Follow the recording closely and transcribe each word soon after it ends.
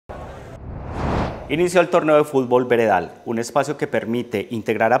Inició el Torneo de Fútbol Veredal, un espacio que permite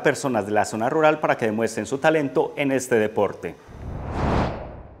integrar a personas de la zona rural para que demuestren su talento en este deporte.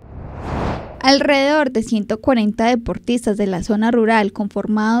 Alrededor de 140 deportistas de la zona rural,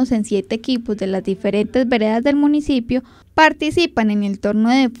 conformados en 7 equipos de las diferentes veredas del municipio, participan en el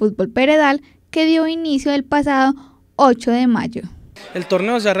Torneo de Fútbol Veredal que dio inicio el pasado 8 de mayo. El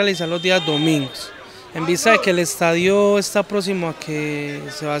torneo se va a realizar los días domingos, en vista de que el estadio está próximo a que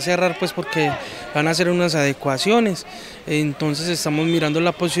se va a cerrar, pues porque van a hacer unas adecuaciones. Entonces estamos mirando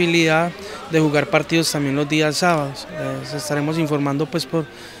la posibilidad de jugar partidos también los días sábados. Estaremos informando pues por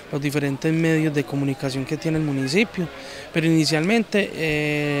los diferentes medios de comunicación que tiene el municipio, pero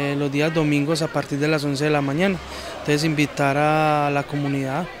inicialmente los días domingos a partir de las 11 de la mañana. Entonces invitar a la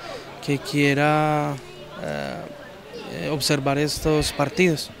comunidad que quiera observar estos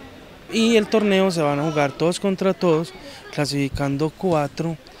partidos. Y el torneo se van a jugar todos contra todos, clasificando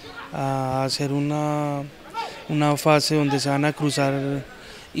 4 a hacer una fase donde se van a cruzar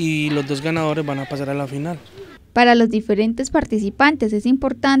y los 2 ganadores van a pasar a la final. Para los diferentes participantes es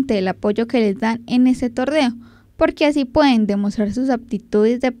importante el apoyo que les dan en este torneo, porque así pueden demostrar sus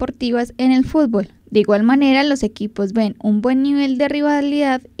aptitudes deportivas en el fútbol. De igual manera, los equipos ven un buen nivel de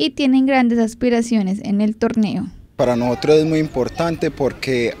rivalidad y tienen grandes aspiraciones en el torneo. Para nosotros es muy importante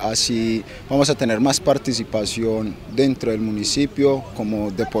porque así vamos a tener más participación dentro del municipio como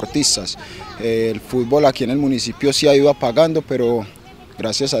deportistas. El fútbol aquí en el municipio sí ha ido apagando, pero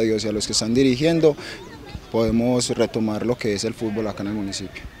gracias a Dios y a los que están dirigiendo podemos retomar lo que es el fútbol acá en el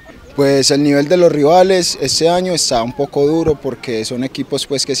municipio. Pues el nivel de los rivales este año está un poco duro porque son equipos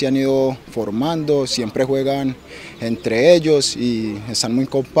pues que se han ido formando, siempre juegan entre ellos y están muy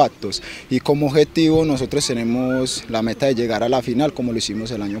compactos. Y como objetivo nosotros tenemos la meta de llegar a la final como lo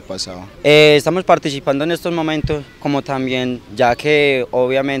hicimos el año pasado. Estamos participando en estos momentos como también, ya que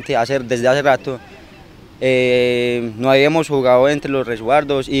obviamente desde hace rato no habíamos jugado entre los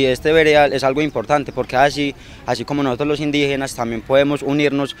resguardos y este veredal es algo importante porque así como nosotros los indígenas también podemos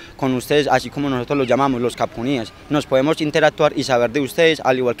unirnos con ustedes, así como nosotros los llamamos los capunías, nos podemos interactuar y saber de ustedes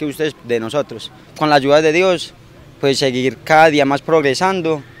al igual que ustedes de nosotros. Con la ayuda de Dios, pues seguir cada día más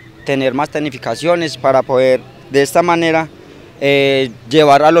progresando, tener más tecnificaciones para poder de esta manera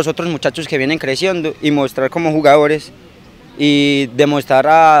llevar a los otros muchachos que vienen creciendo y mostrar como jugadores y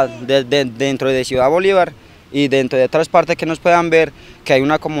demostrar dentro de Ciudad Bolívar y dentro de otras partes que nos puedan ver que hay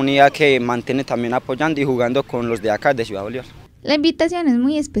una comunidad que mantiene también apoyando y jugando con los de acá de Ciudad Bolívar. La invitación es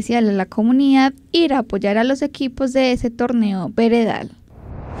muy especial a la comunidad ir a apoyar a los equipos de ese torneo veredal.